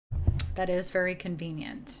That is very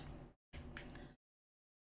convenient.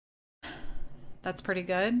 That's pretty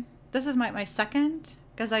good. This is my second,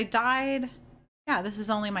 because I died. Yeah, this is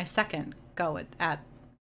only my second go at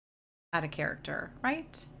a character,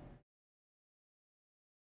 right?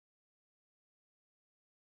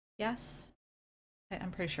 Yes.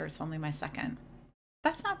 I'm pretty sure it's only my second.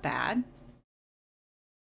 That's not bad.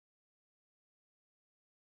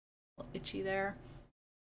 A little itchy there.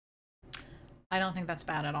 I don't think that's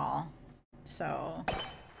bad at all. So,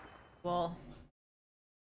 we'll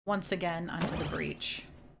once again onto the breach.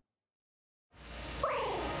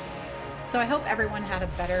 So I hope everyone had a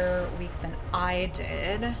better week than I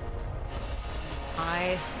did.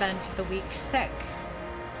 I spent the week sick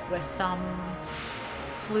with some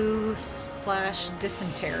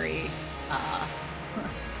flu/dysentery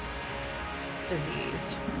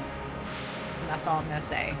disease. And that's all I'm gonna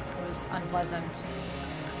say. It was unpleasant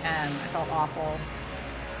and I felt awful.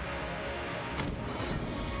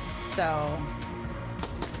 So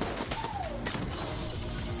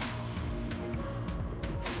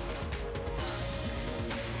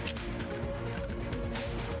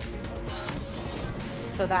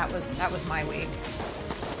that was my week.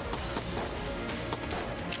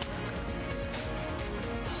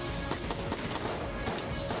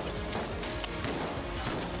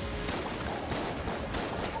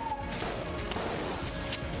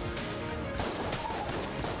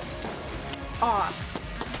 Oh.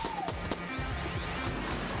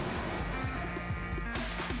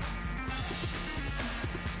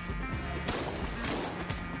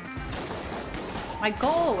 My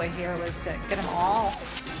goal over here was to get them all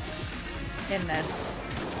in this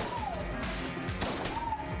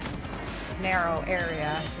narrow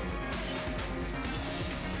area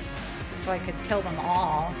so I could kill them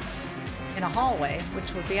all in a hallway,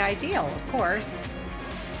 which would be ideal, of course,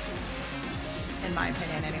 in my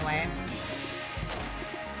opinion anyway.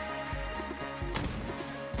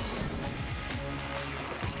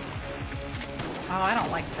 Oh, I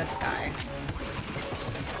don't like this guy.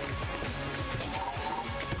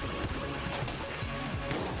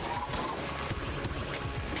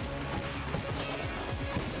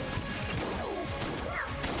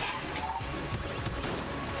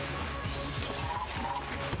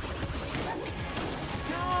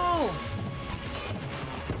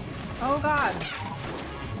 Oh god.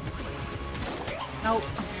 Nope.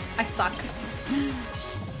 I suck.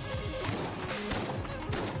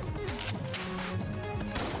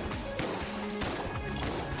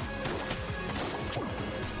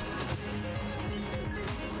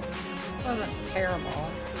 Wasn't terrible.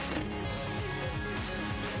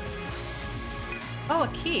 Oh, a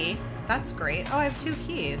key. That's great. Oh, I have 2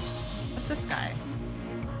 keys. What's this guy?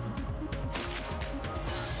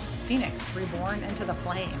 Phoenix reborn into the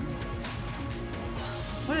flame.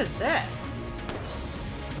 What is this?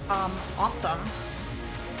 Awesome.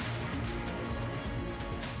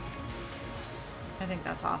 I think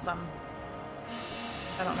that's awesome.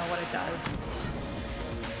 I don't know what it does.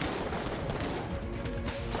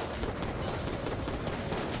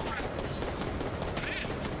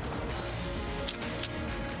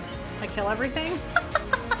 I kill everything?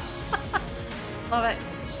 Love it.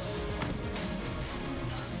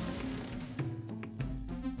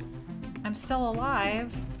 I'm still alive.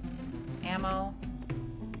 Ammo.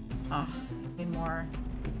 Oh, need more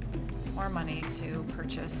money to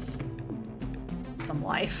purchase some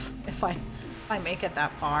life. If I make it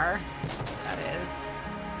that far, that is.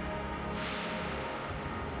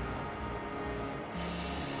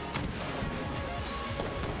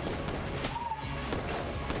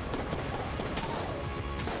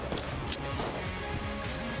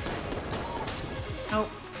 Oh,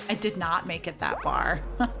 I did not make it that far.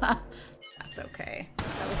 That's okay.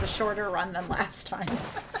 That was a shorter run than last time.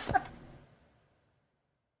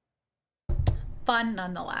 Fun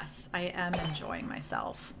nonetheless. I am enjoying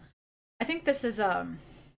myself. I think this is a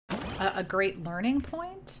great learning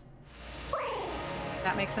point. If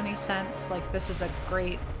that makes any sense. Like, this is a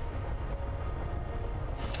great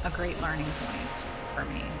learning point for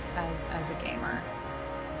me as a gamer.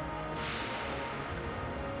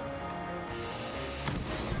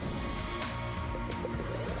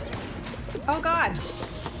 Oh god!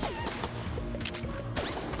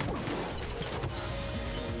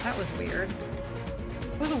 That was weird.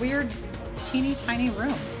 It was a weird, teeny tiny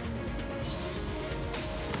room.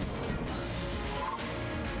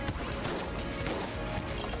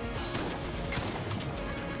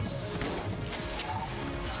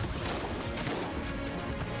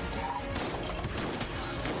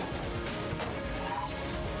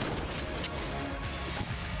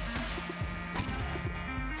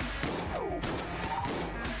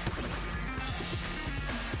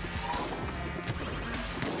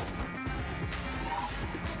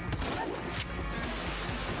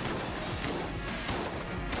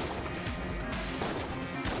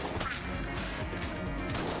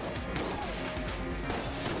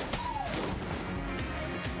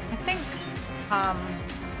 I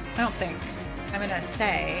don't think. I'm gonna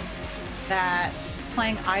say that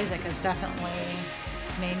playing Isaac has definitely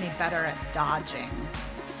made me better at dodging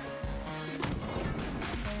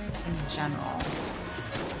in general.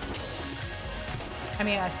 I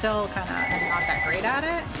mean, I still kind of am not that great at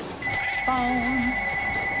it. Phone.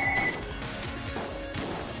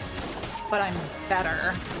 But I'm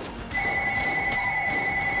better.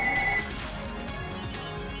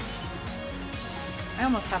 I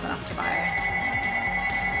almost have enough to buy.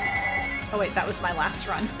 Oh wait, that was my last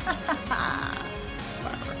run.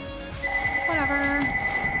 Whatever. Whatever.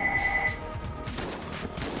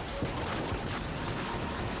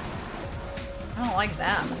 I don't like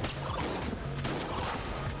them.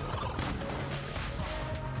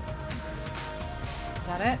 Is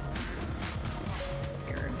that it?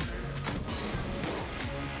 Weird.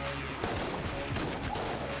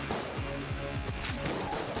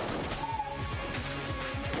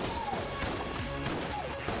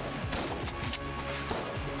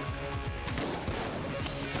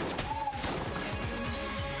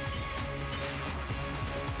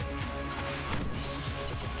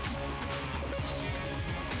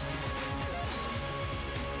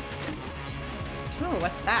 Ooh,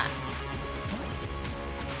 what's that?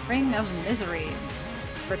 Ring of Misery.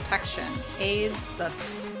 Protection. Aids the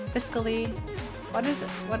fiscally... What is it?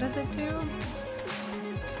 What does it do?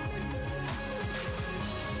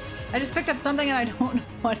 I just picked up something and I don't know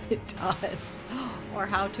what it does. Or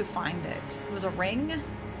how to find it. It was a ring. And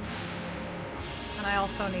I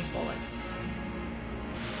also need bullets.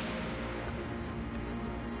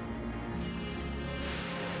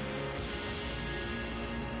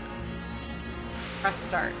 Press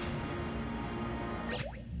start.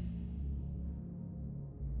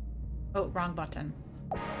 Oh, wrong button.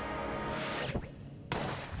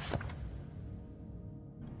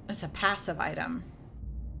 It's a passive item.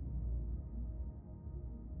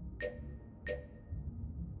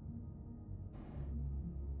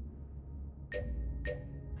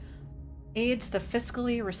 Aids the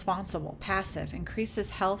fiscally responsible. Passive.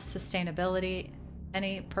 Increases health, sustainability.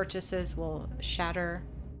 Any purchases will shatter.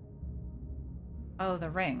 Oh, the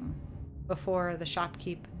ring. Before the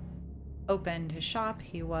shopkeep opened his shop,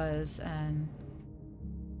 he was an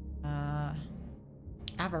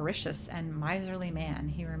avaricious and miserly man.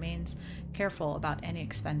 He remains careful about any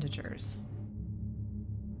expenditures.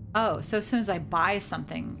 Oh, so as soon as I buy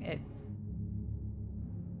something, it...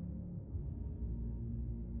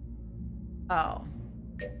 Oh.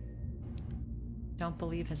 Don't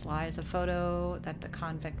believe his lies. A photo that the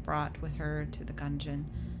convict brought with her to the Gungeon.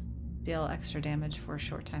 Deal extra damage for a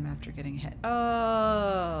short time after getting hit.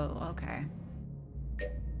 Oh, okay.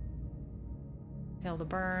 Fail to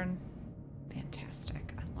burn.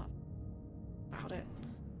 Fantastic. I love about it.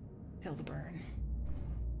 Fail to burn.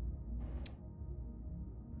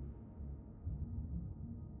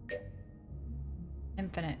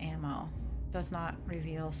 Infinite ammo. Does not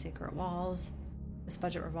reveal secret walls. This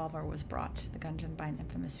budget revolver was brought to the Gungeon by an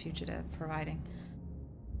infamous fugitive, providing...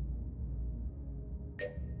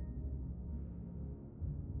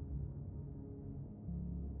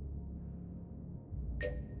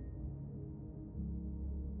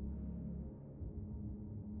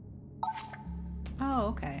 Oh,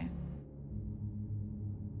 okay.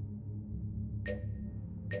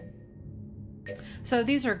 So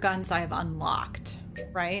these are guns I've unlocked,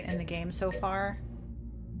 right, in the game so far?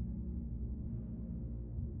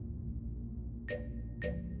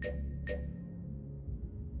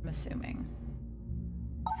 I'm assuming.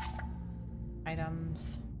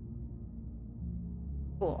 Items.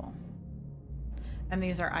 Cool. And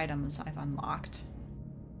these are items I've unlocked.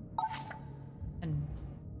 And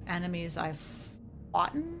enemies I've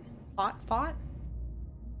fought?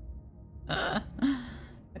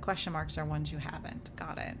 The question marks are ones you haven't.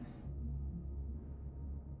 Got it.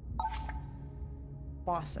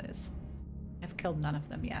 Bosses. I've killed none of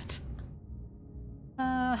them yet.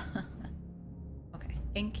 Okay,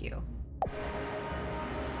 thank you.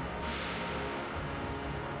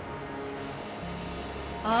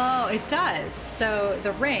 Oh, it does. So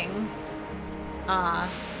the ring,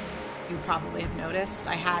 you probably have noticed,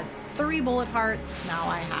 I had 3 bullet hearts. Now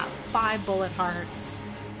I have 5 bullet hearts,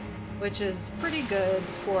 which is pretty good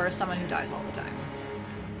for someone who dies all the time.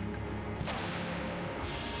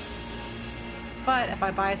 But if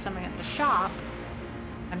I buy something at the shop,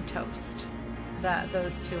 I'm toast.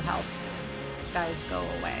 Those 2 health guys go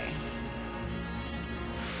away.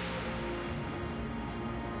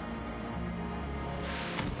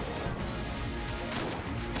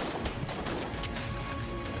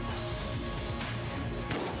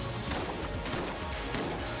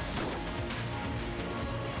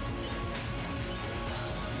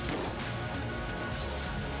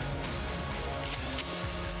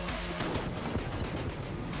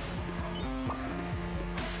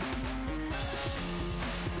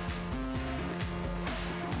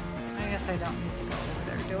 guess I don't need to go over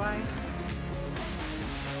there, do I?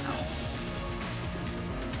 No.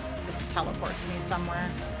 Just teleports me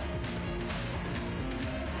somewhere.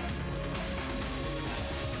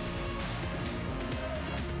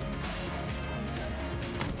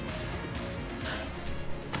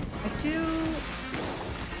 I do...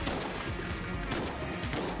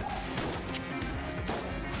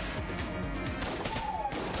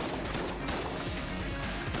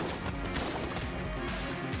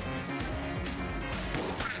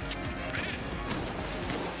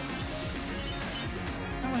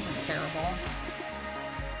 That wasn't terrible.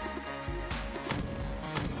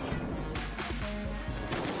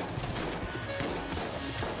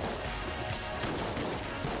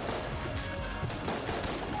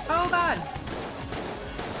 Oh god!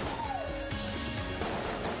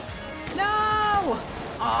 No!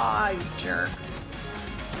 Aw, you jerk.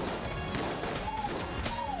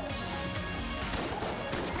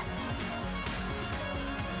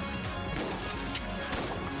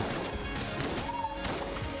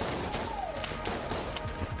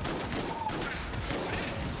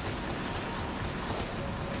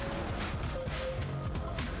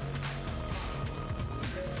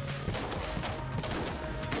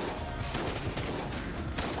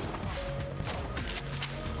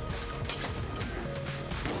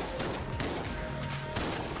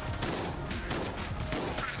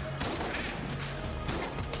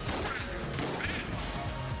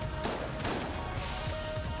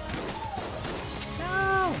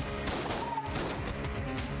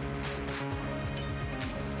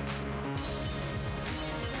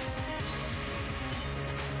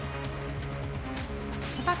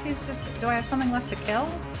 These just... Do I have something left to kill?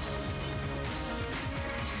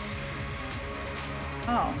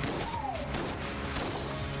 Oh.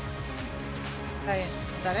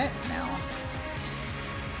 Is that it? No.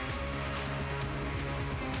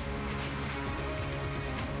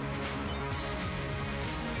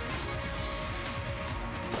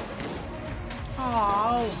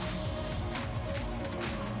 Oh.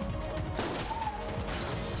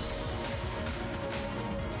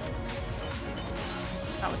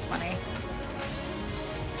 That was funny.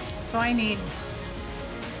 So I need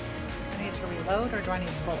to reload, or do I need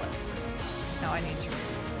bullets? No, I need to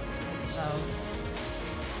reload.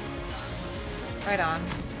 Right on.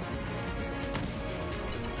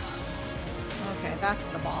 Okay, that's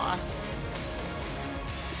the boss.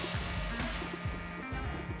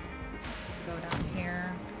 Go down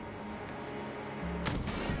here.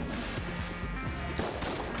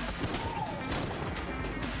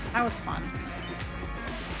 That was fun.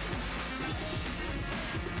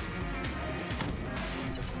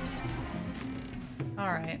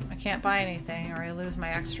 Alright, I can't buy anything or I lose my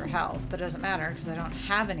extra health, but it doesn't matter because I don't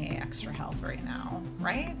have any extra health right now,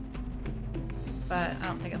 right? But I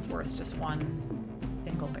don't think it's worth just one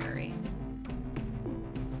dingleberry.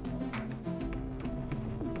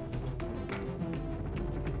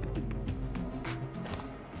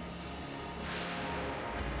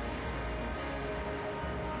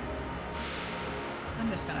 I'm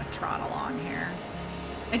just gonna trot along here.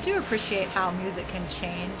 I do appreciate how music can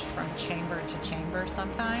change from chamber to chamber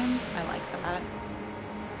sometimes. I like that.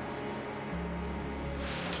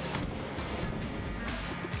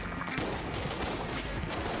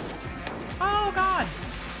 Oh god!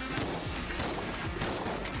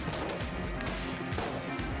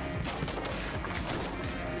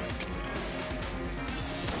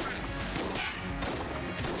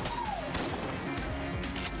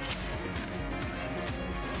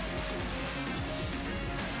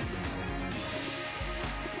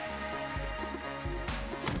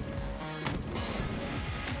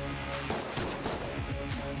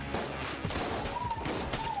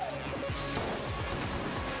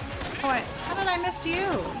 How did I miss you, you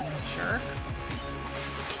jerk?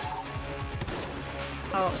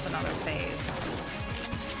 Oh, it was another phase.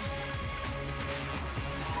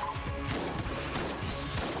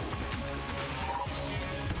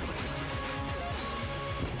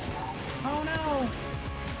 Oh no!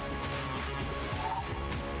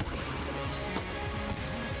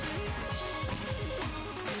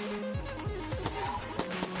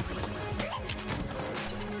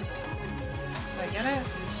 Did I get it?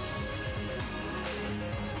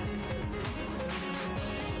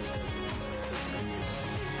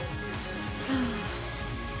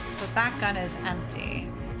 That gun is empty.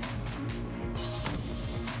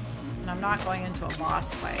 And I'm not going into a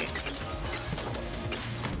boss fight.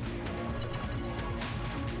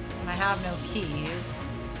 And I have no keys.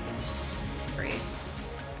 Great.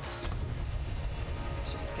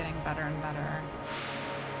 It's just getting better and better.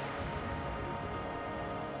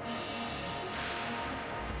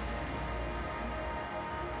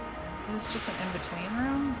 Is this just an in-between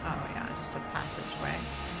room? Oh yeah, just a passageway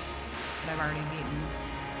that I've already beaten.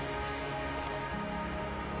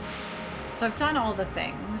 So I've done all the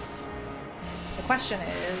things. The question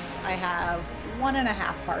is, I have 1.5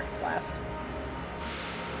 hearts left.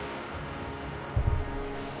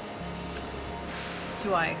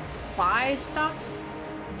 Do I buy stuff?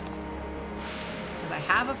 Because I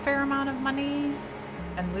have a fair amount of money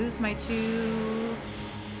and lose my 2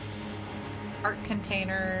 heart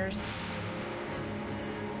containers.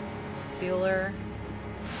 Bueller.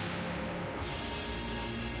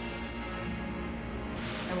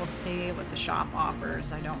 And we'll see what the shop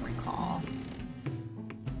offers. I don't recall.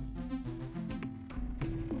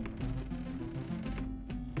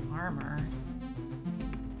 Armor.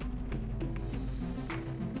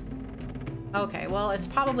 Okay, well, it's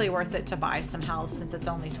probably worth it to buy some health since it's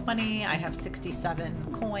only 20. I have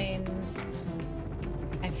 67 coins.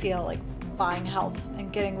 I feel like buying health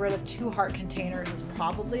and getting rid of 2 heart containers is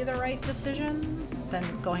probably the right decision than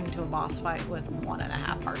going to a boss fight with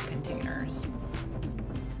 1.5 heart containers.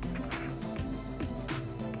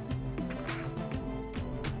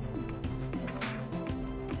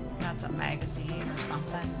 That's a magazine or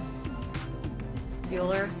something.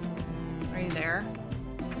 Bueller, are you there?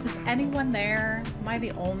 Is anyone there? Am I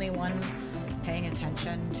the only one paying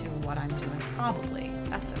attention to what I'm doing? Probably.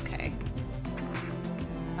 That's okay.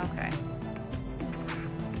 Okay.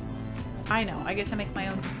 I know, I get to make my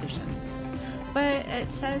own decisions. But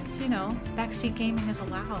it says, you know, backseat gaming is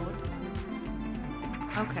allowed.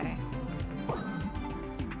 Okay.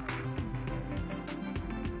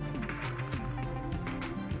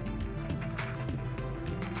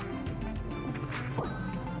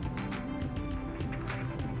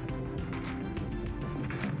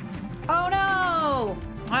 Oh no!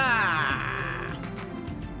 Ah!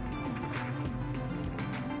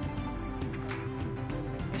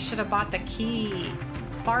 I should have bought the key.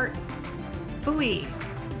 Fart. Phooey.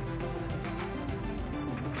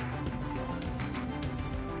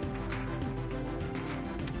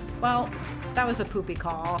 Well, that was a poopy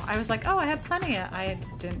call. I was like, oh, I had plenty of... I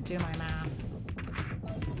didn't do my math.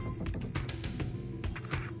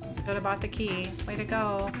 Should have bought the key. Way to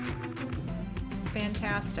go. It's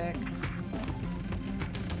fantastic.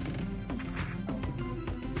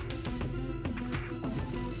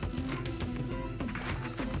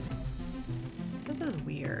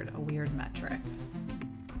 A weird metric.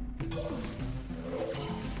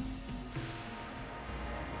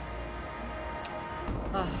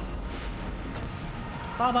 Ugh.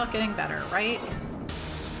 It's all about getting better, right?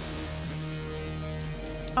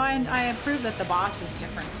 Oh, and I approve that the boss is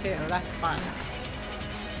different too. That's fun.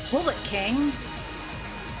 Bullet King.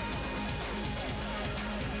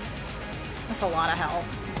 That's a lot of health.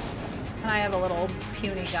 And I have a little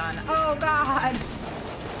puny gun. Oh god!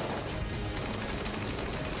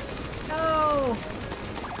 No!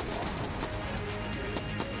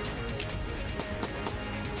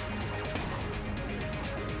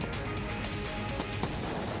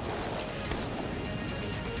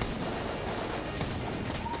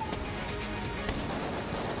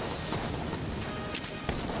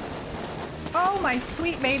 Oh my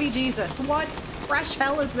sweet baby Jesus. What fresh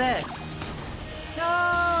hell is this?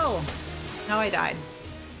 No! No, I died.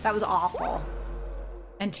 That was awful.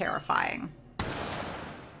 And terrifying.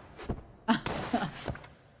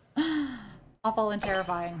 Awful and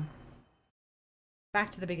terrifying.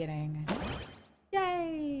 Back to the beginning.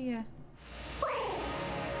 Yay!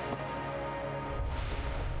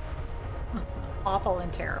 Awful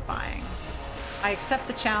and terrifying. I accept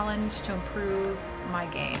the challenge to improve my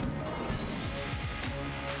game.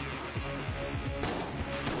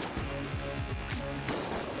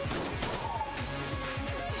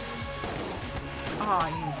 Aw,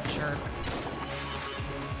 you jerk.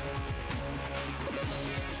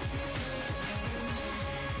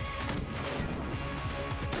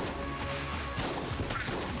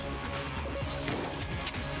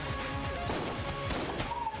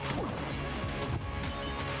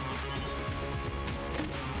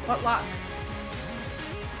 What luck?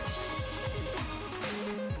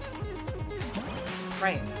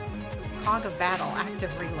 Right. Cog of battle,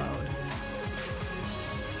 active reload.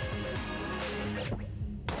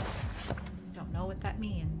 Don't know what that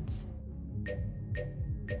means.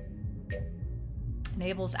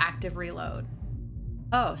 Enables active reload.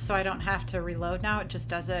 Oh, so I don't have to reload now? It just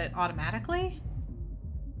does it automatically?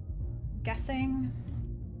 Guessing.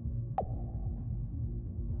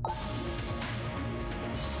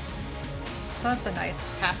 So that's a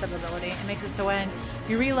nice passive ability. It makes it so when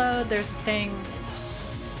you reload, there's a thing.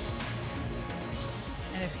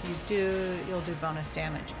 And if you do, you'll do bonus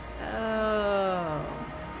damage. Oh.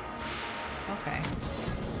 Okay.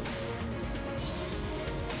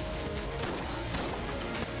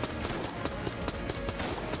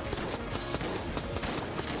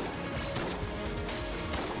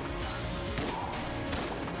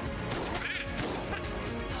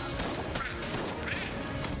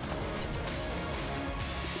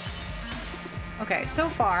 Okay, so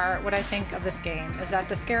far, what I think of this game is that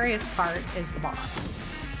the scariest part is the boss,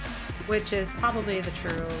 which is probably the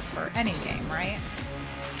true for any game, right?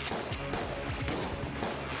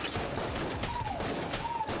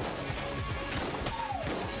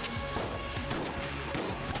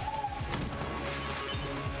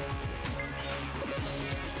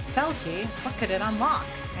 Cell key? What could it unlock?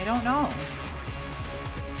 I don't know.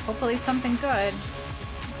 Hopefully something good.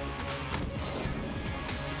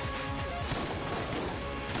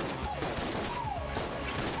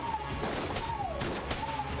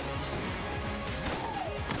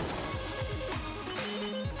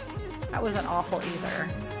 That wasn't awful either.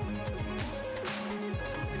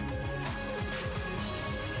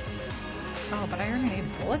 Oh, but I already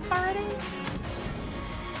need bullets already?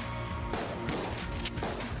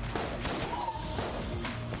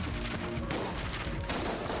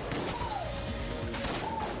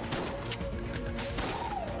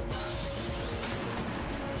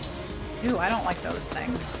 Ooh, I don't like those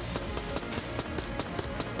things.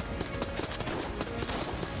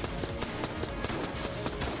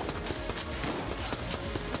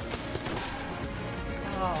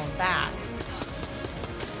 Oh, that.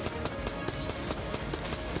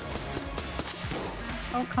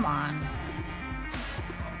 Oh, come on.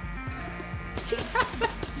 See how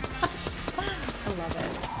that's I love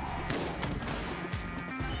it.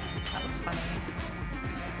 That was funny.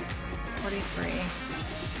 43.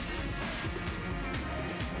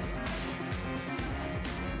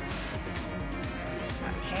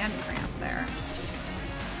 Hand cramp there.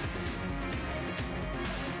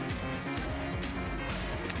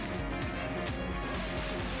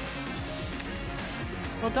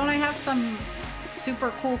 Well, don't I have some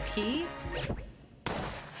super cool key?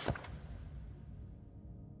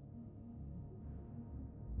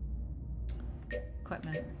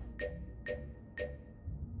 Equipment.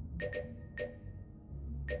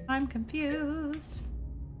 I'm confused.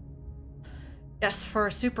 Yes, for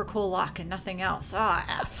a super cool lock and nothing else. Ah,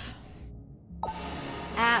 F.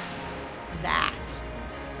 F that.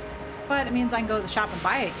 But it means I can go to the shop and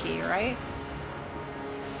buy a key, right?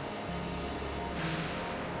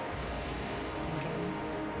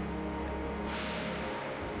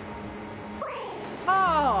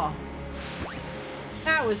 Oh!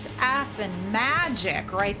 That was effing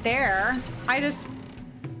magic right there. I just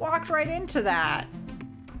walked right into that.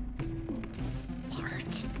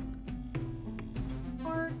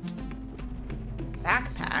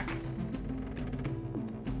 Backpack.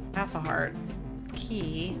 Half a heart.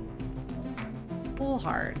 Key. Full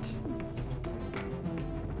heart.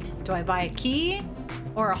 Do I buy a key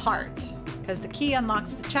or a heart? Because the key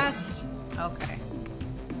unlocks the chest. Okay.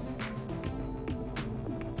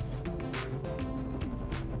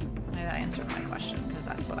 Maybe that answered my question because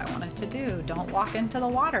that's what I wanted to do. Don't walk into the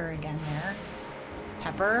water again there.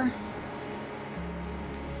 Pepper.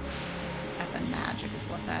 Effing magic is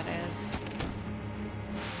what that is.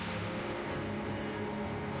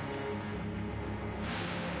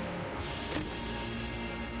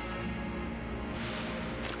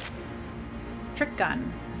 Trick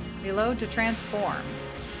gun. Reload to transform.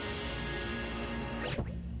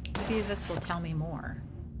 Maybe this will tell me more.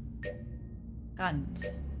 Guns.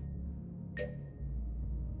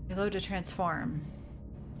 Reload to transform.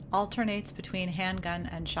 Alternates between handgun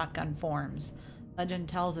and shotgun forms. Legend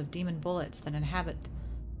tells of demon bullets that inhabit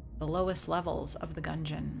the lowest levels of the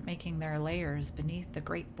Gungeon, making their layers beneath the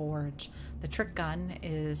Great Gorge. The trick gun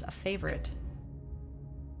is a favorite.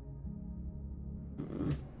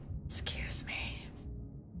 Excuse me.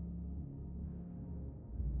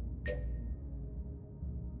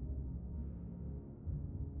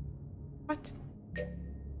 What?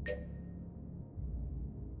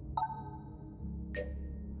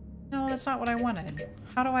 No, that's not what I wanted.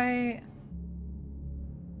 How do I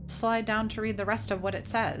slide down to read the rest of what it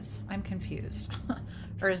says? I'm confused.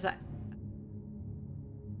 Or is that...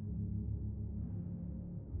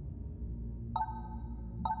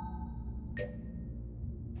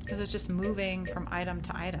 Because it's just moving from item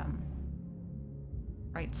to item.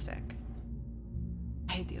 Right stick.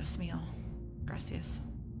 Ay, Dios mío. Gracias.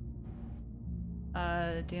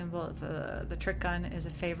 The trick gun is a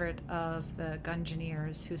favorite of the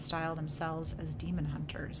Gungeoneers, who style themselves as demon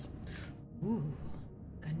hunters. Ooh,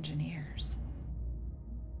 Gungeoneers.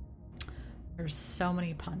 There's so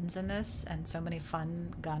many puns in this and so many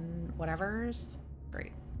fun gun whatevers.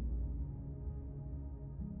 Great.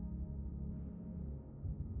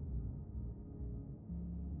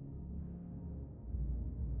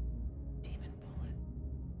 Demon bullet.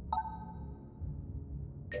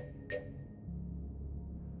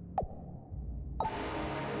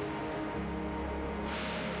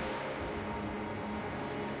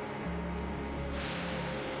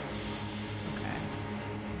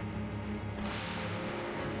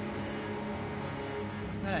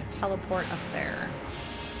 I'm gonna teleport up there.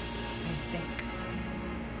 I think.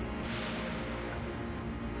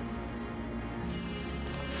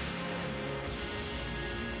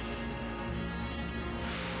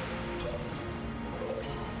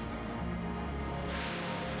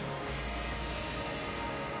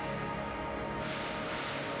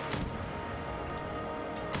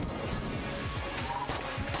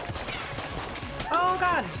 Oh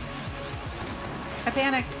God! I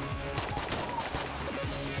panicked.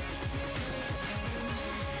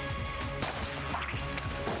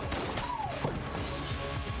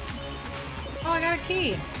 Oh, I got a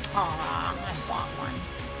key. Aw, I bought one.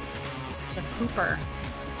 The pooper.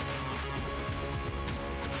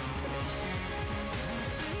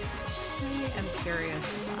 I am curious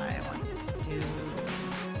if I want to do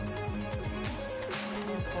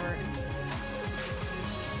teleport.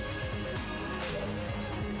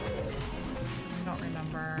 I don't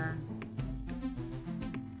remember.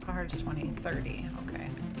 How hard is 20? 30. Okay.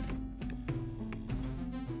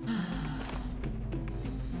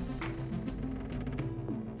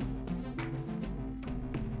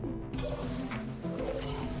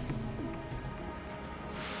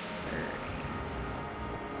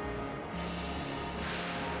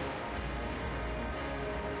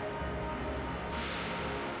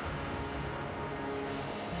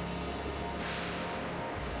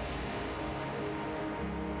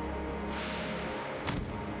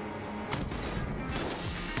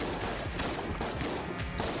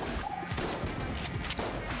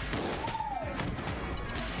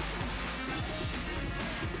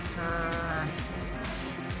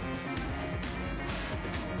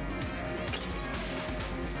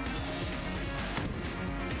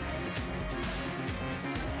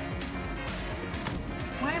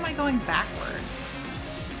 Why am I going backwards?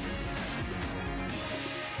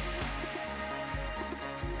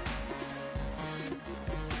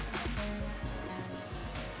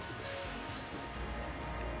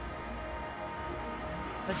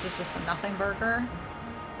 This is just a nothing burger?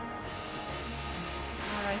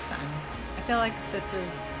 Alright then. I feel like this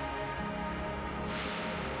is...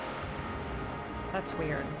 That's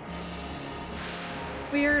weird.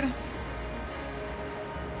 Weird.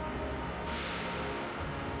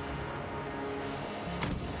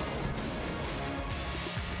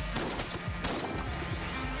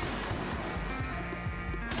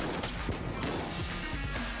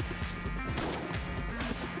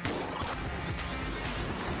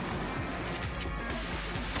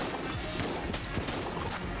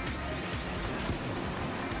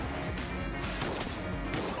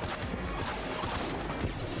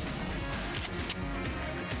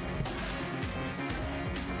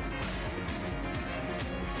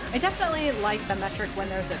 I definitely like the metric when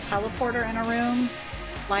there's a teleporter in a room,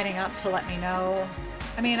 lighting up to let me know.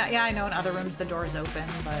 I mean, yeah, I know in other rooms the door's open,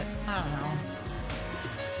 but I don't know.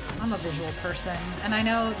 I'm a visual person, and I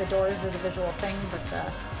know the doors is a visual thing, but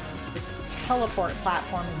the teleport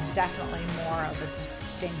platform is definitely more of a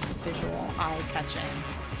distinct visual eye-catching.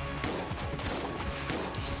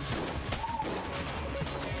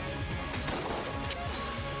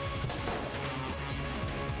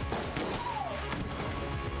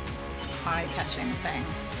 Eye-catching thing,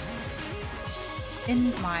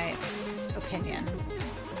 in my opinion.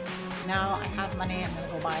 Now I have money, I'm gonna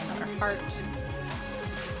go buy another heart.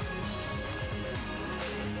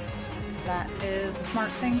 That is a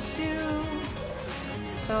smart thing to do,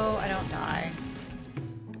 so I don't die.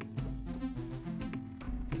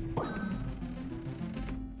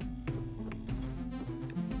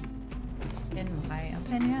 In my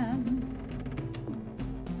opinion,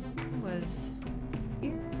 it was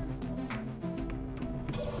here.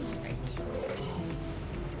 Right.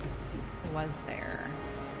 It was there.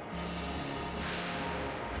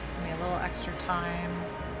 Give me a little extra time.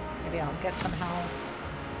 Maybe I'll get some health.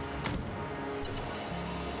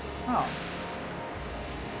 Oh.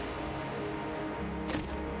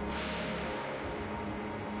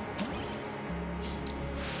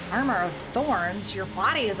 Armor of Thorns, your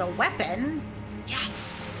body is a weapon?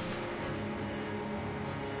 Yes!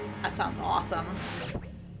 That sounds awesome.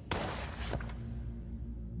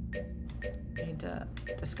 I need to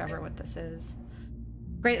discover what this is.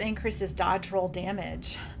 Greatly increases dodge roll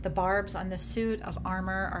damage. The barbs on this suit of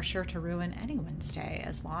armor are sure to ruin anyone's day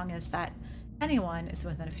as long as that anyone is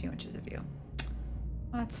within a few inches of you.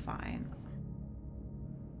 That's fine.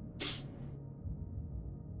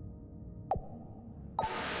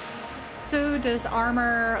 So does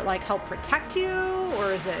armor like help protect you,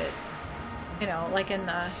 or is it, you know, like in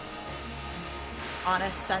the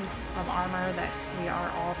honest sense of armor that we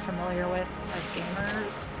are all familiar with as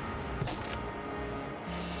gamers?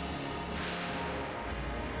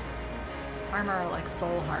 Armor are like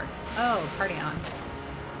soul hearts. Oh, party on.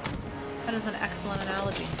 That is an excellent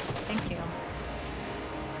analogy. Thank you.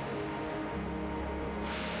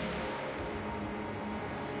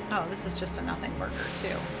 Oh, this is just a nothing burger too.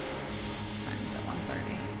 Times at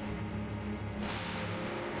 1:30.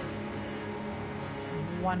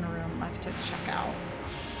 One room left to check out.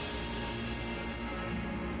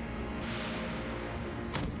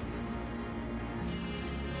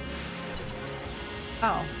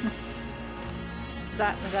 Oh.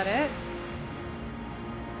 Was that it?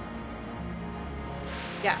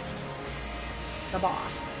 Yes. The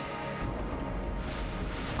boss.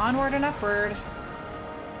 Onward and upward.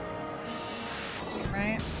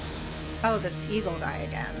 Right? Oh, this eagle guy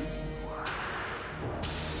again.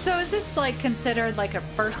 So is this like considered like a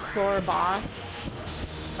first floor boss?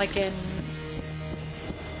 Like in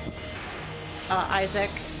Isaac?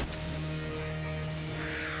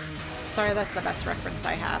 Sorry, that's the best reference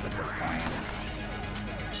I have at this point.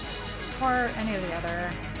 Or any of the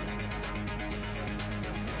other.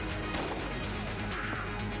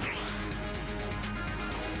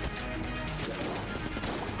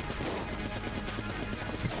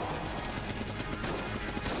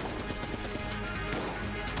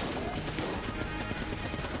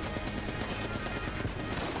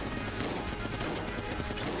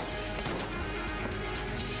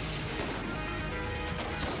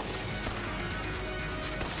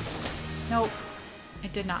 Nope,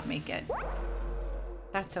 it did not make it.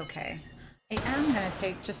 That's okay. I am gonna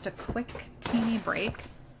take just a quick teeny break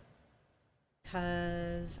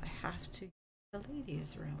because I have to use the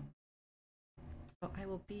ladies' room. So I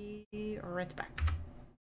will be right back.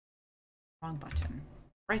 Wrong button.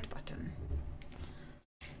 Right button.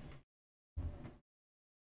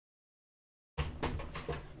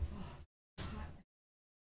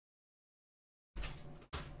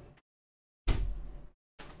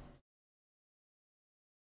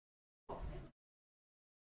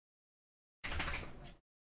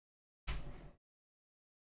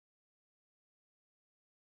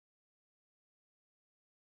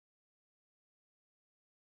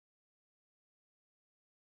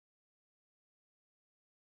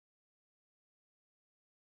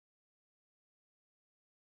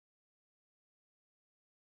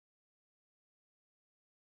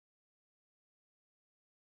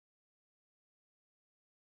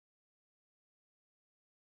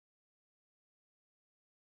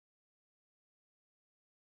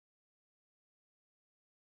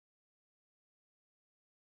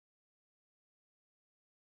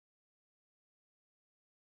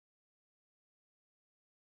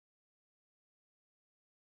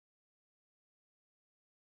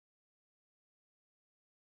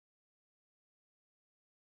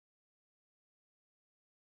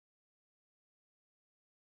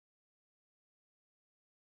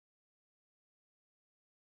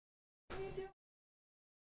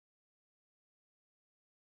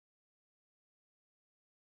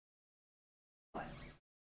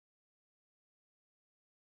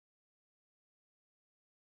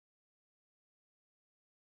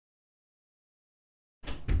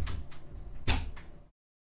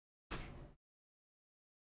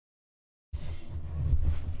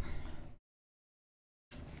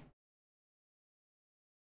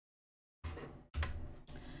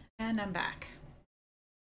 And I'm back.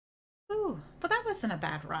 Ooh, but that wasn't a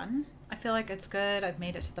bad run. I feel like it's good. I've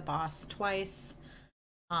made it to the boss twice.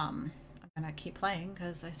 I'm gonna keep playing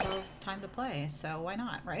because I still have time to play, so why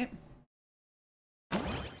not, right? The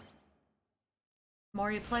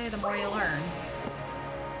more you play, the more you learn.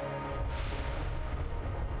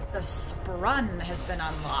 The Sprun has been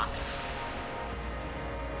unlocked.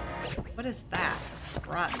 What is that? The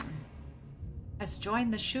Sprun has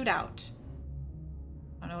joined the shootout.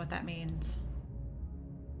 I don't know what that means.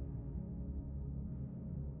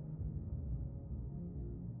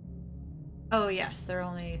 Oh yes, there are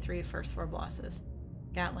only 3 first floor bosses.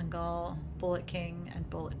 Gatling Gull, Bullet King, and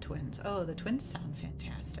Bullet Twins. Oh, the twins sound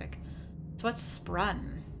fantastic. So what's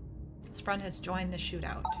Sprun? Sprun has joined the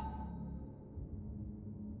shootout.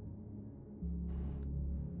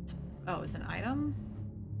 Oh, is an item?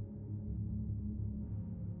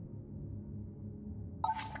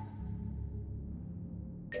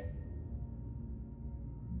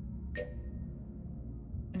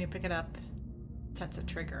 When you pick it up, it sets a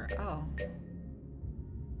trigger. Oh.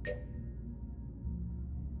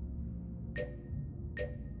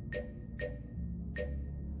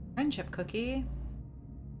 Friendship cookie.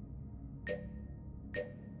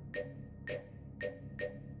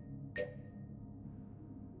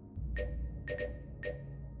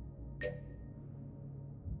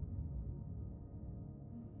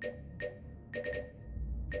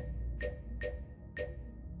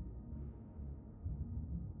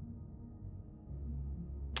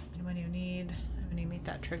 And when you meet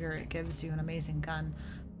that trigger, it gives you an amazing gun,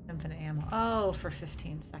 infinite ammo. Oh, for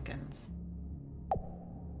 15 seconds.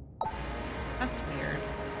 That's weird.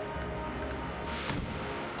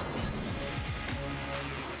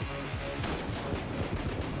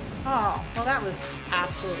 Oh, well that was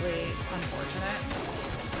absolutely unfortunate.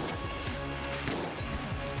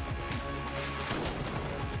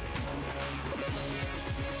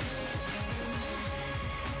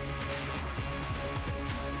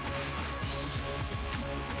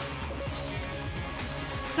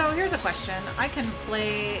 So here's a question. I can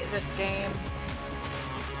play this game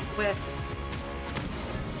with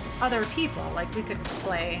other people. Like we could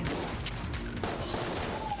play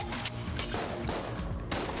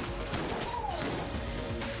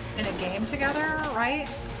in a game together, right?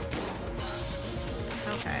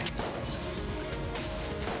 Okay.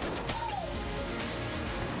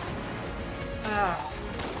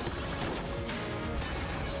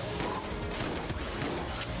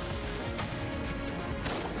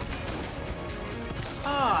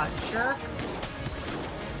 Oh, jerk.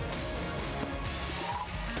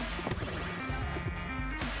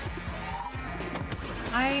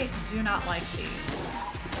 I do not like these.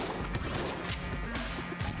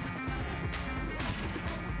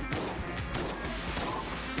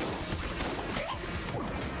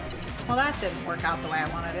 Well, that didn't work out the way I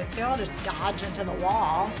wanted it to. I'll just dodge into the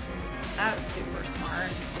wall. That was super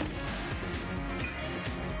smart.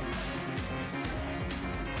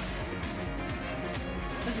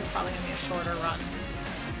 This is probably going to be a shorter run.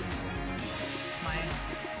 It's my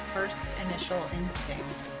first initial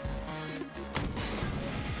instinct.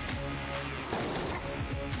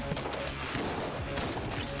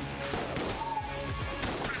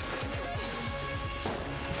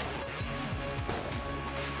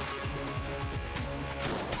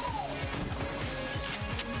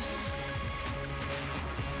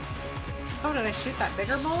 Oh, did I shoot that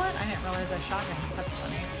bigger bullet? I didn't realize I shot him. That's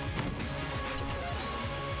funny.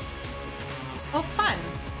 Oh, fun!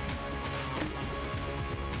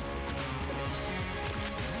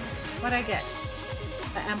 What'd I get?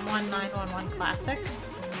 The M1911 Classic?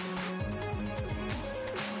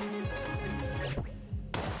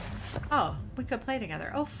 Oh, we could play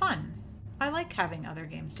together. Oh, fun! I like having other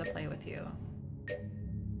games to play with you.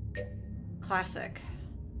 Classic.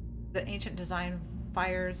 The ancient design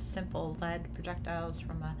fires simple lead projectiles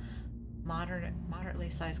from a moderately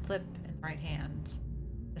sized clip in the right hands.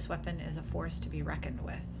 This weapon is a force to be reckoned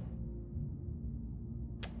with.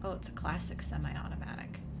 Oh, it's a classic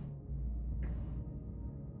semi-automatic.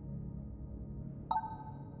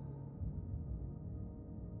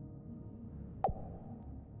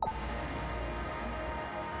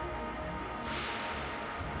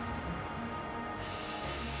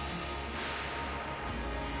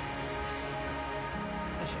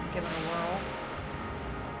 Give it a whirl.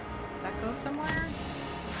 That go somewhere?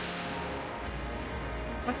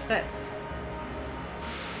 What's this?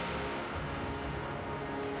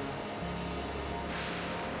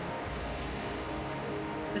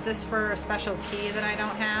 Is this for a special key that I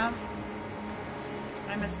don't have?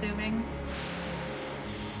 I'm assuming.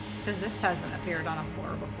 Because this hasn't appeared on a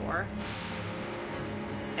floor before.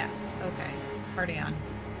 Yes, okay. Party on.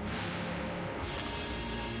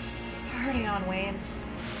 Party on, Wayne.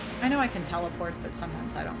 I know I can teleport, but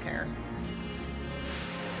sometimes I don't care.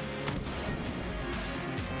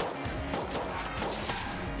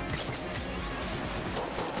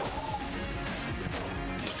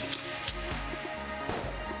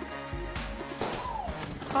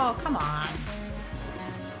 Oh, come on.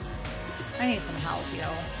 I need some help, yo.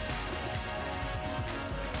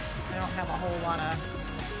 I don't have a whole lot of...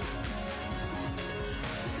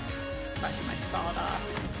 Back to my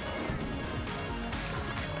sawed-off.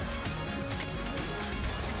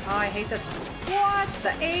 Oh, I hate this. What?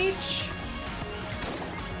 The H?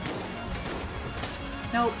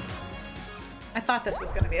 Nope. I thought this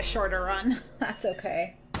was going to be a shorter run. That's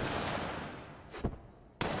okay.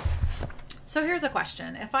 So here's a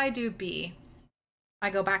question. If I do B, I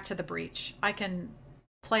go back to the breach, I can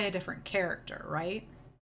play a different character, right?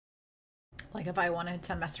 Like if I wanted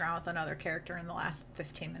to mess around with another character in the last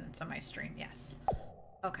 15 minutes of my stream, yes.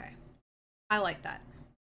 Okay. I like that.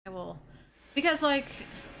 I will... Because, like,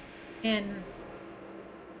 in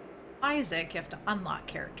Isaac, you have to unlock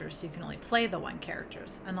characters, so you can only play the one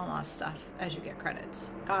characters and unlock stuff as you get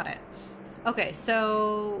credits. Got it. Okay,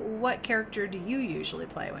 so what character do you usually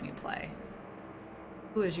play when you play?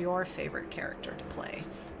 Who is your favorite character to play?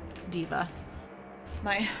 Diva.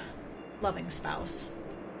 My loving spouse.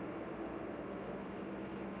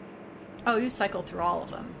 Oh, you cycle through all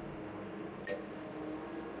of them.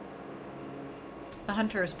 The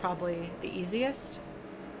hunter is probably the easiest.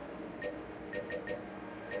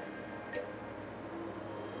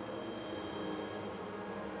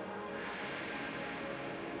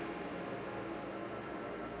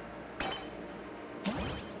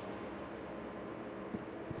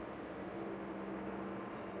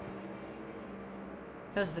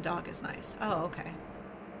 Because the dog is nice. Oh, okay.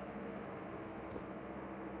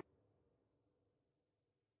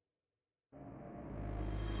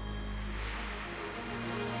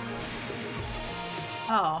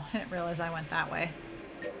 Oh, I didn't realize I went that way.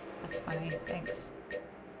 That's funny. Thanks.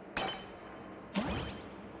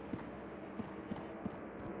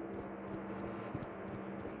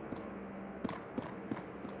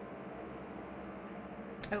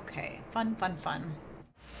 Okay. Fun, fun, fun.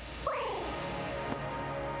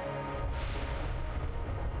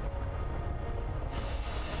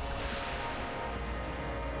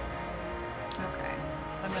 Okay.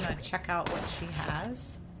 I'm gonna check out what she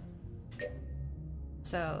has.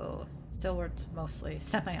 So, still works mostly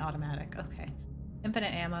semi-automatic. Okay.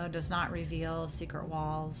 Infinite ammo does not reveal secret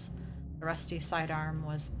walls. The rusty sidearm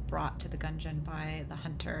was brought to the Gungeon by the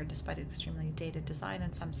hunter, despite its extremely dated design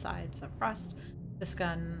and some sides of rust. This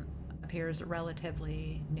gun appears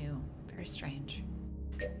relatively new. Very strange.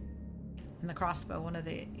 And the crossbow, one of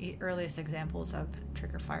the earliest examples of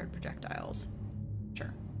trigger-fired projectiles.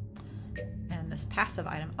 Sure. And this passive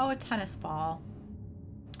item. Oh, a tennis ball.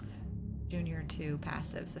 Junior 2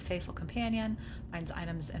 passives. The faithful companion finds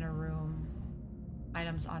items in a room.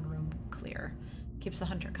 Items on room clear. Keeps the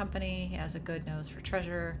hunter company. He has a good nose for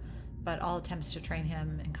treasure, but all attempts to train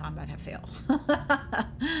him in combat have failed.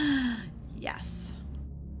 Yes.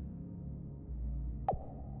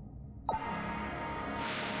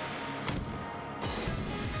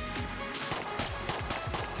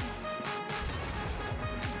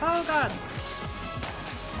 Oh god.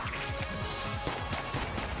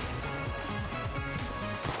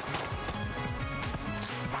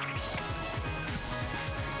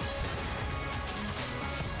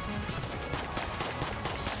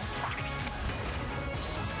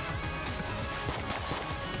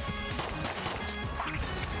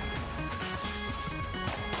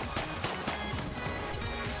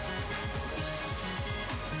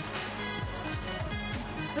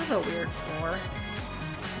 This is a weird floor.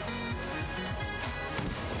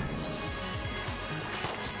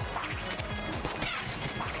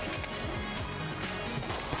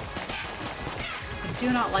 I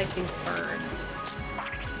do not like these birds.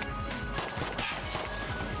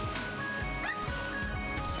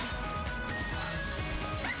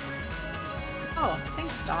 Oh,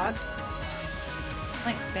 thanks, dog.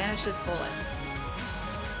 Like, banishes bullets.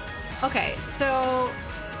 Okay, so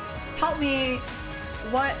help me.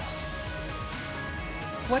 What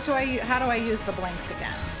do I, how do I use the blinks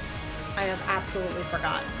again? I have absolutely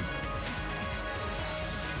forgotten.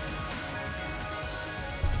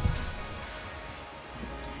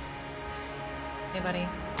 Anybody?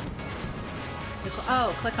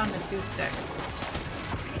 Oh, click on the 2 sticks.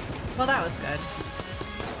 Well, that was good.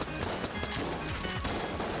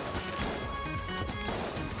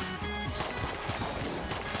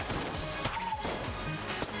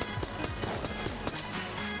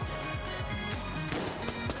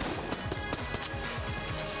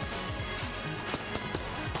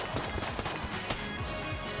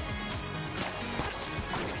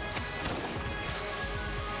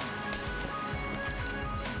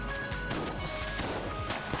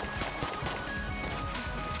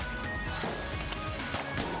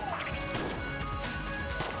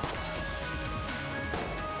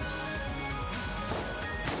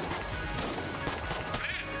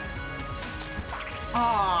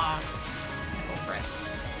 Aw, Snickle Fritz.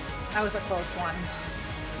 That was a close one.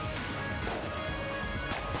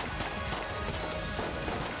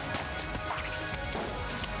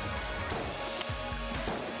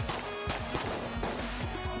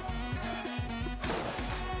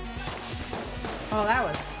 Oh, that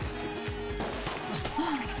was...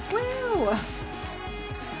 Woo! Do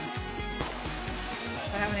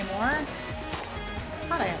I have any more? I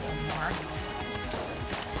thought I had one more.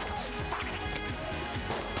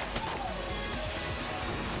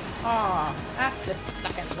 Aw, that just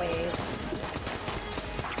suck it. wave.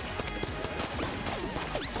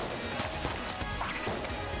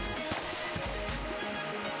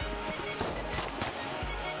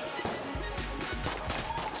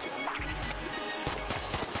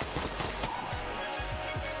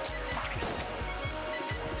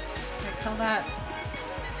 Kill that.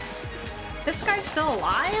 This guy's still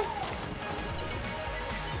alive?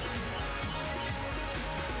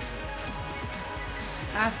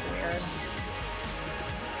 That's weird.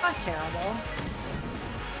 Not terrible.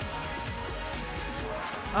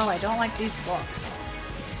 Oh, I don't like these books.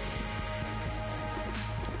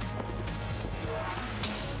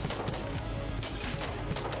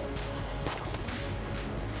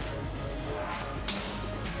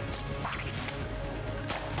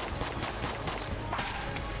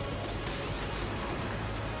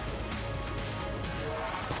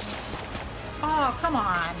 Oh, come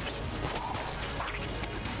on.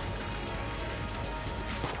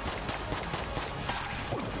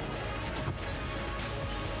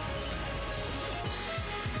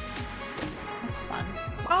 That's fun.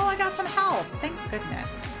 Oh, I got some health. Thank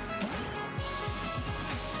goodness.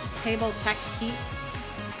 Table tech heat.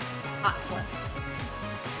 Hot flips.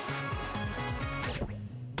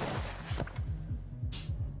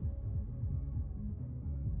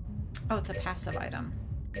 Oh, it's a passive item.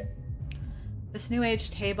 This new age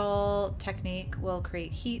table technique will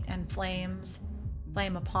create heat and flames.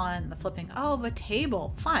 Flame upon the flipping. Oh, the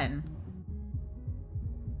table. Fun.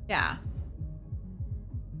 Yeah.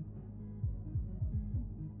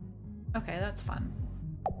 Okay, that's fun.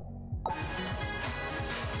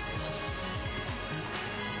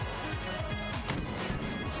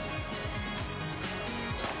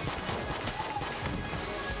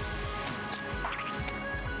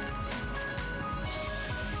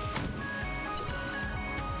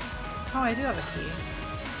 Oh, I do have a key.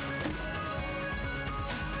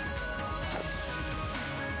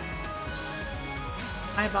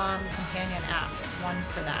 iBomb companion app. One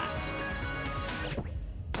for that.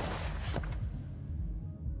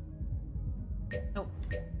 Oh.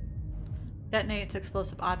 Detonates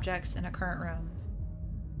explosive objects in a current room.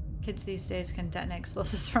 Kids these days can detonate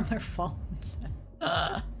explosives from their phones.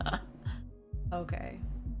 Okay.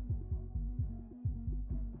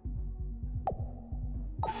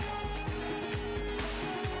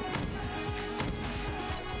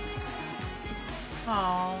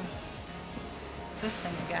 Oh, this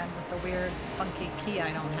thing again with the weird, funky key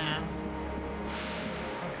I don't have.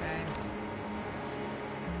 Okay.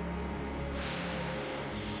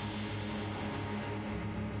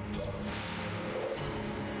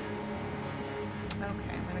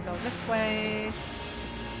 Okay, I'm gonna go this way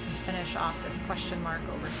and finish off this question mark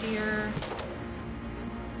over here.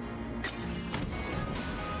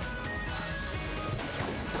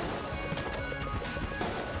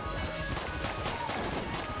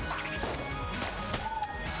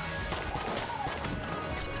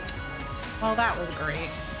 Well, that was great.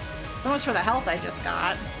 So much for the health I just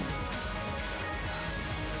got.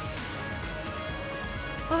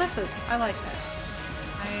 Well, I like this.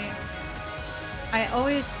 I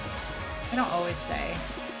don't always say,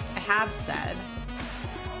 I have said.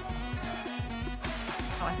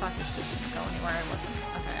 Oh, I thought this just didn't go anywhere. I wasn't.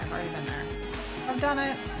 Okay, I've already been there. I've done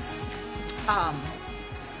it.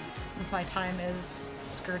 Since my time is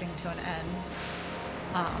skirting to an end.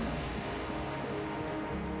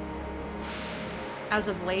 As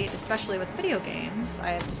of late, especially with video games,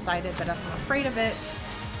 I have decided that if I'm afraid of it,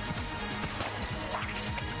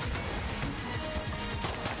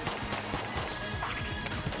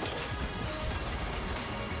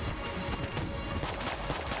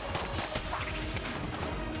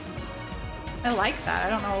 I like that. I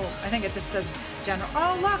don't know. I think it just does general.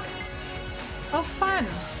 Oh, look! Oh, fun!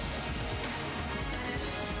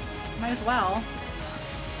 Might as well.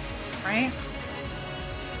 Right?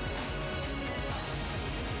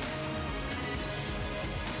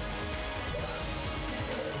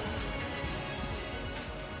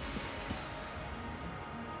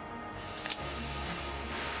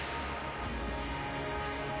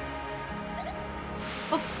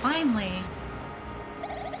 Oh, finally!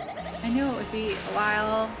 I knew it would be a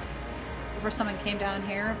while before someone came down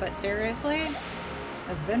here, but seriously?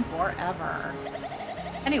 It's been forever.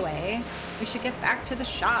 Anyway, we should get back to the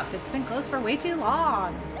shop. It's been closed for way too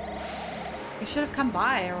long. You should have come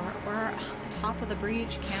by. We're at the top of the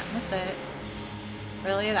breach. Can't miss it.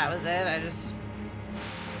 Really? That was it?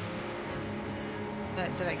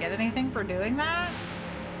 But did I get anything for doing that?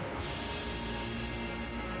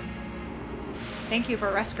 Thank you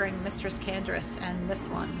for rescuing Mistress Candrass and this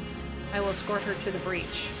one. I will escort her to the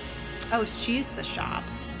breach. Oh, she's the shop.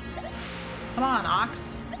 Come on,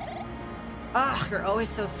 Ox. Ugh, you're always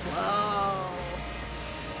so slow.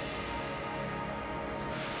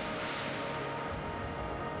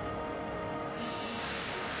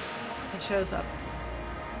 It shows up.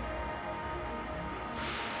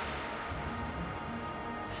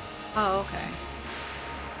 Oh, okay.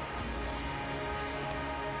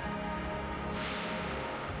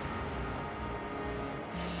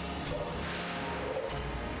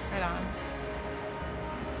 Right on.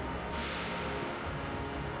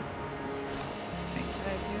 Wait, did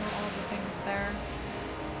I do all the things there?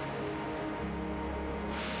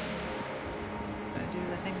 I'm gonna do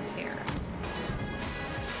the things here.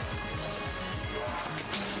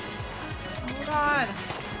 Oh god!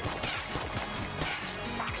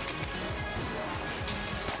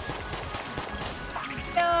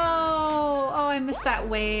 No! Oh, I missed that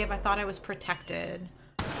wave. I thought I was protected.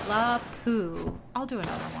 La Poo. I'll do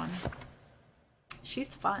another one. She's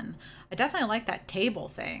fun. I definitely like that table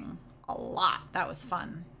thing a lot. That was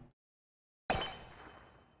fun.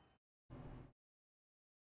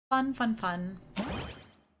 Fun, fun, fun.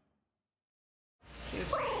 Cute.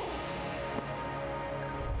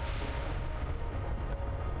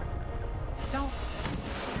 Don't.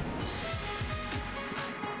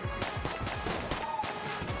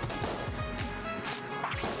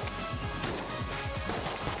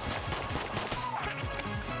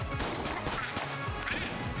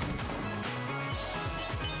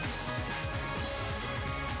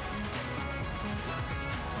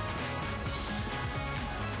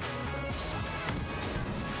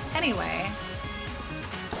 Anyway.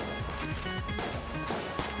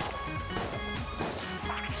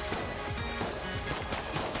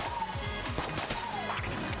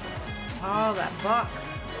 Oh, that book.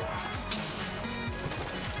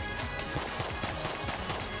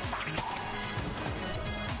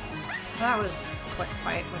 That was a quick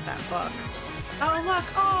fight with that book. Oh, look.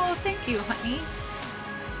 Oh, thank you, honey.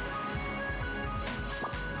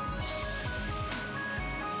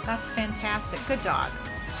 That's fantastic. Good dog.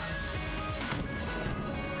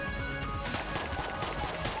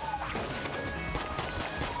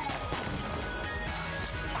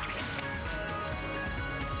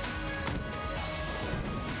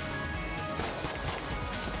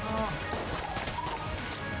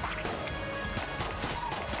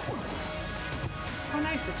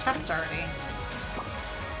 Chest already.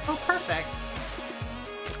 Oh, perfect.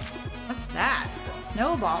 What's that? A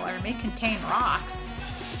snowballer may contain rocks.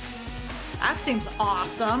 That seems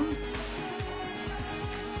awesome.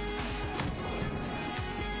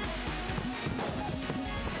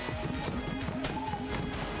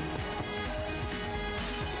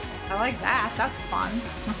 I like that. That's fun.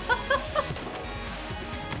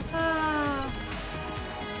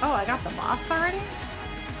 Oh, I got the boss already?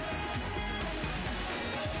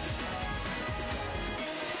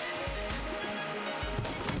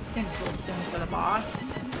 Seems a little soon for the boss.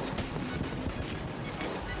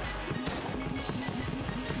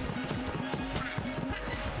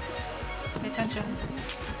 Pay attention.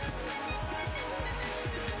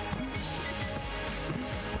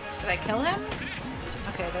 Did I kill him?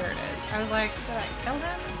 Okay, there it is. I was like, did I kill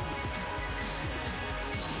him?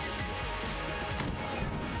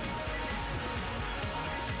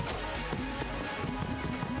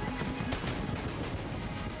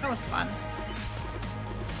 That was fun.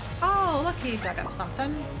 Oh, look, he dug up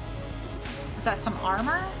something. Is that some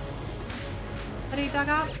armor that he dug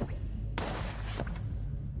up?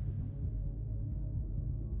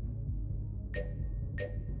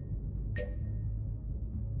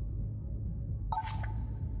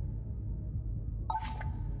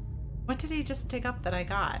 What did he just dig up that I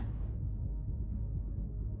got?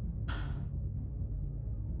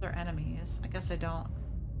 They're enemies. I guess I don't.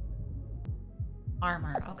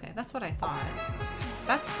 Armor. Okay, that's what I thought.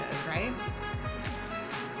 That's good, right?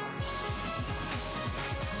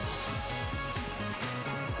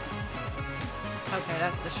 Okay,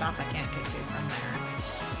 that's the shop I can't get to from there.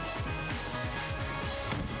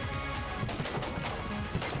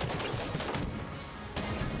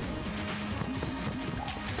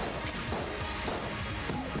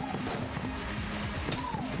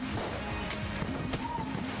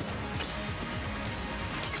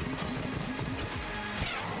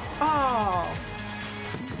 Oh!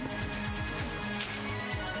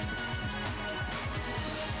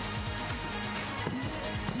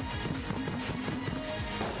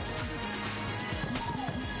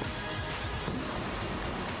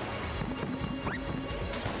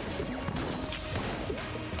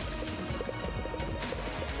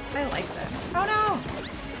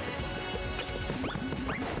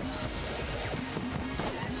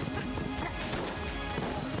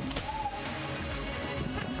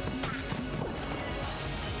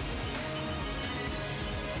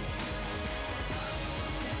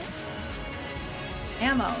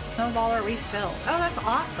 Ammo, snowballer refilled. Oh, that's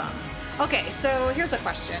awesome. Okay, so here's a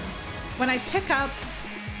question. When I pick up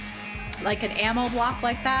like an ammo block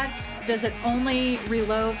like that, does it only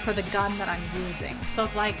reload for the gun that I'm using? So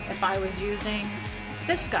like if I was using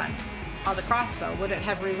this gun on the crossbow, would it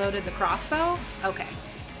have reloaded the crossbow? Okay.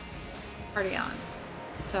 Party on.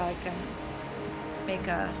 So I can make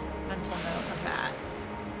a mental note of that.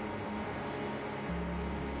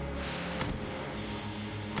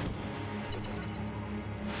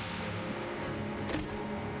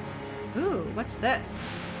 Ooh, what's this?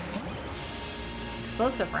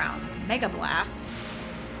 Explosive rounds. Mega Blast.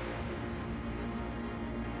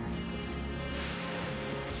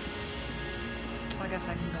 I guess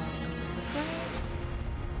I can go this way.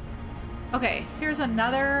 Okay, here's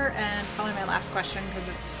another and probably my last question because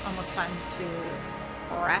it's almost time to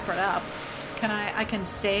wrap it up. I can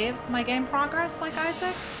save my game progress like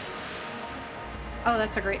Isaac? Oh,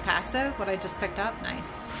 that's a great passive, what I just picked up.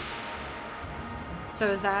 Nice.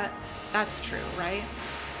 So is that's true, right?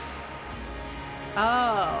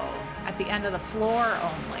 Oh, at the end of the floor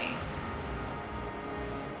only.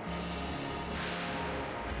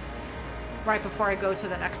 Right before I go to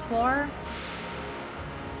the next floor?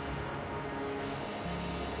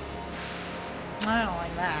 I don't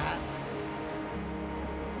like that.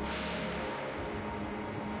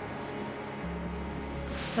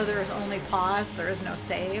 So there is only pause, there is no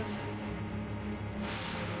save.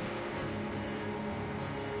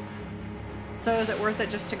 So is it worth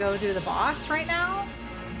it just to go do the boss right now?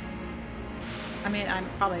 I mean, I'm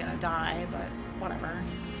probably gonna die, but whatever.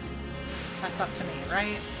 That's up to me,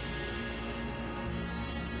 right?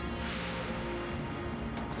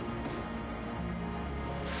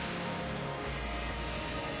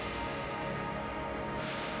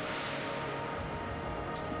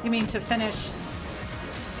 You mean to finish?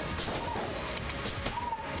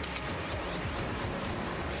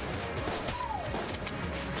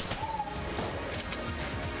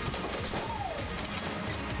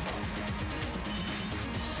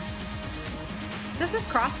 Does this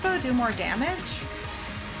crossbow do more damage?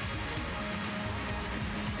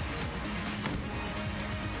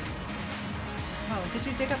 Oh, did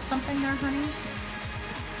you dig up something there, honey?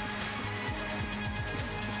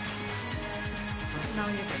 No,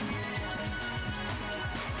 you didn't.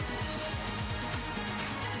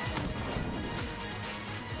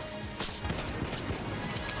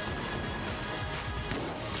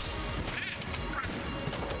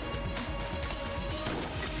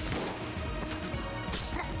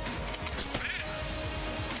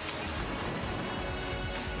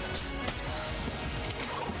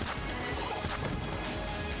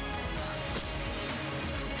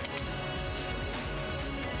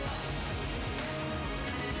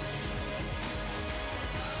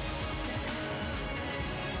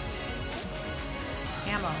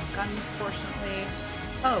 Guns fortunately...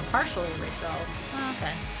 Oh, partially refilled. Oh,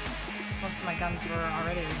 okay. Most of my guns were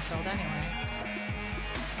already refilled anyway.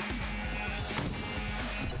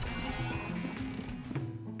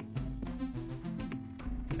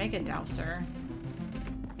 Mega Douser.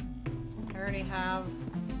 I already have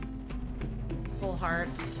full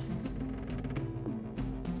hearts.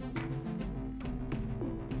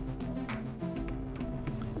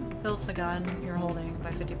 Fills the gun you're holding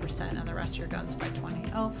by 50% and the rest of your guns by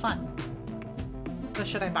 20%. Oh, fun. So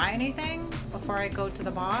should I buy anything before I go to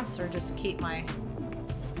the boss or just keep my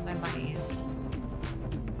monies?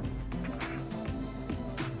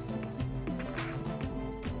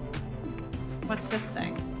 What's this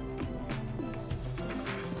thing?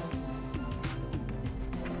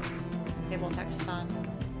 Cable tech stun.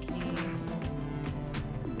 Key.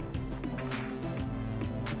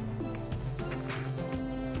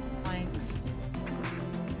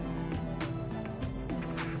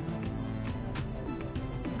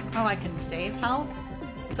 Oh, I can save health?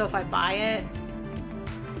 So if I buy it,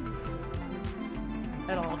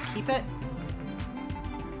 it'll keep it?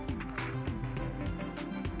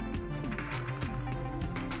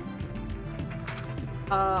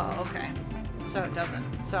 Oh, okay. So it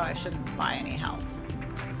doesn't. So I shouldn't buy any health.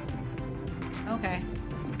 Okay.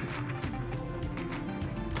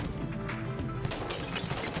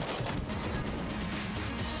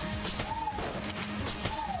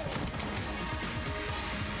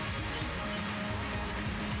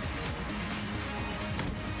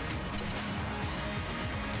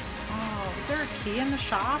 Key in the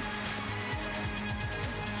shop?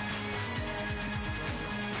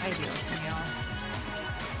 Ay, Dios mío.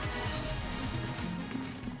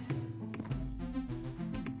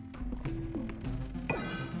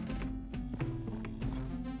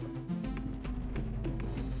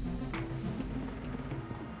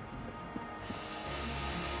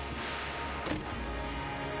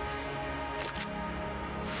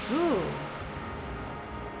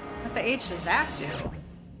 the H does that do?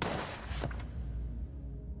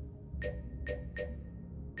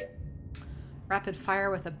 Rapid fire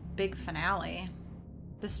with a big finale.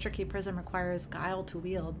 This tricky prism requires guile to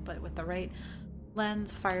wield, but with the right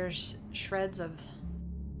lens fires shreds of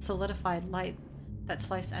solidified light that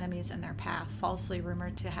slice enemies in their path, falsely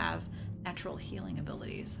rumored to have natural healing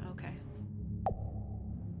abilities. Okay.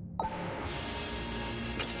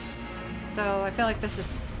 So I feel like this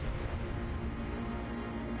is...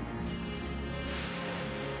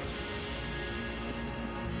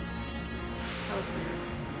 That was weird.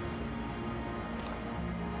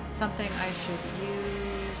 Something I should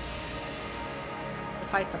use to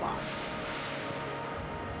fight the boss.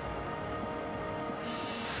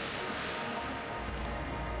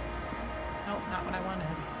 Nope, not what I wanted.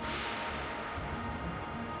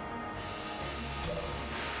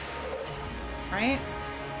 Right?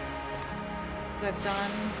 I've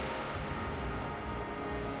done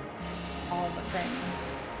all the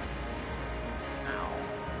things. Ow.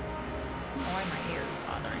 Why my ears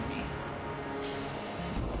bothering me?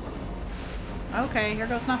 Okay, here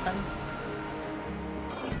goes nothing.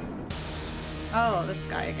 Oh, this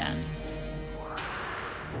guy again.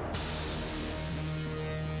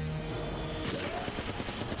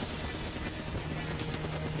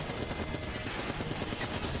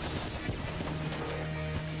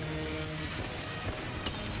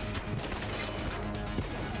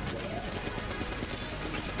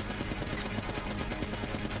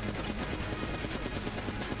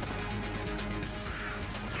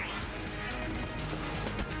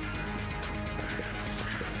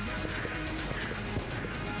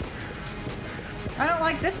 I don't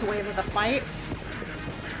like this wave of the fight.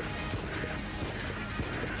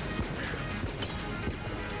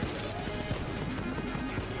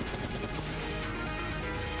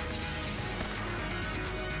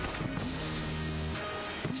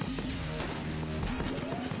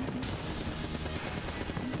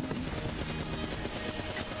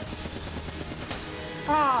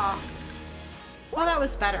 Ah, well, that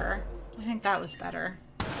was better. I think that was better.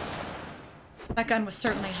 That gun was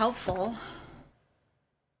certainly helpful.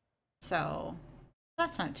 So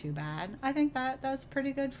that's not too bad. I think that was a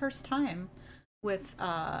pretty good first time with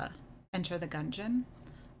Enter the Gungeon.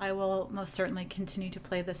 I will most certainly continue to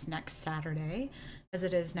play this next Saturday, as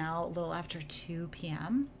it is now a little after 2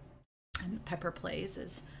 p.m. and Pepper Plays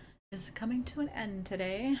is coming to an end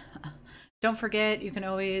today. Don't forget, you can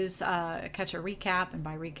always catch a recap, and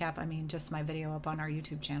by recap I mean just my video up on our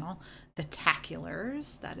YouTube channel, The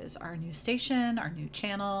Taculars. That is our new station, our new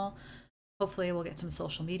channel. Hopefully we'll get some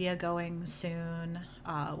social media going soon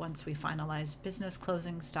once we finalize business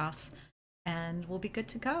closing stuff, and we'll be good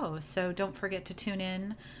to go. So don't forget to tune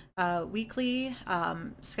in weekly.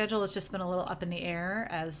 Schedule has just been a little up in the air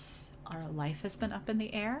as our life has been up in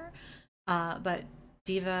the air, but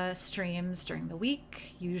Diva streams during the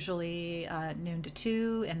week, usually noon to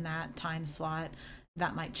 2 in that time slot.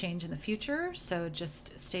 That might change in the future, so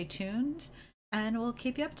just stay tuned and we'll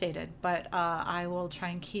keep you updated. But I will try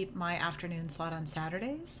and keep my afternoon slot on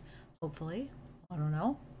Saturdays, hopefully. I don't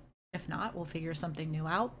know. If not, we'll figure something new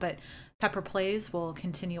out. But Pepper Plays will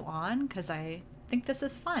continue on because I think this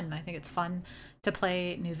is fun. I think it's fun to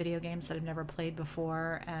play new video games that I've never played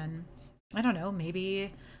before. And I don't know,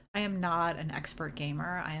 maybe I am not an expert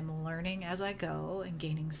gamer. I am learning as I go and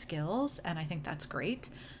gaining skills, and I think that's great.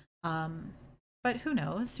 But who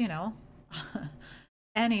knows, you know?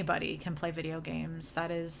 Anybody can play video games.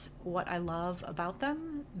 That is what I love about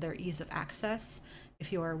them, their ease of access.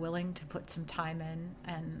 If you are willing to put some time in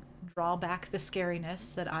and draw back the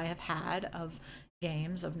scariness that I have had of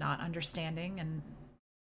games, of not understanding, and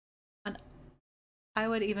I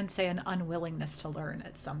would even say an unwillingness to learn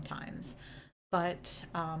at sometimes. But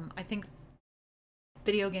I think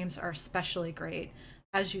video games are especially great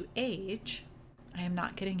as you age. I am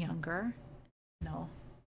not getting younger. No.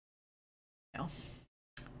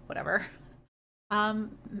 Whatever.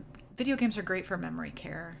 Video games are great for memory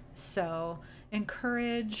care. So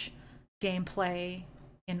encourage gameplay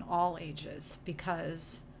in all ages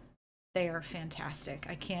because they are fantastic.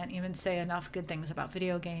 I can't even say enough good things about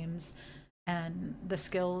video games and the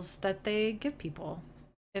skills that they give people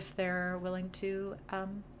if they're willing to,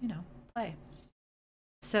 you know, play.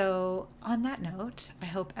 So on that note, I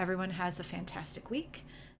hope everyone has a fantastic week,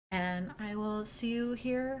 and I will see you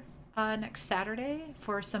here next Saturday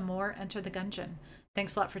for some more Enter the Gungeon.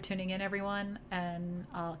 Thanks a lot for tuning in, everyone, and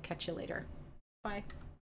I'll catch you later. Bye.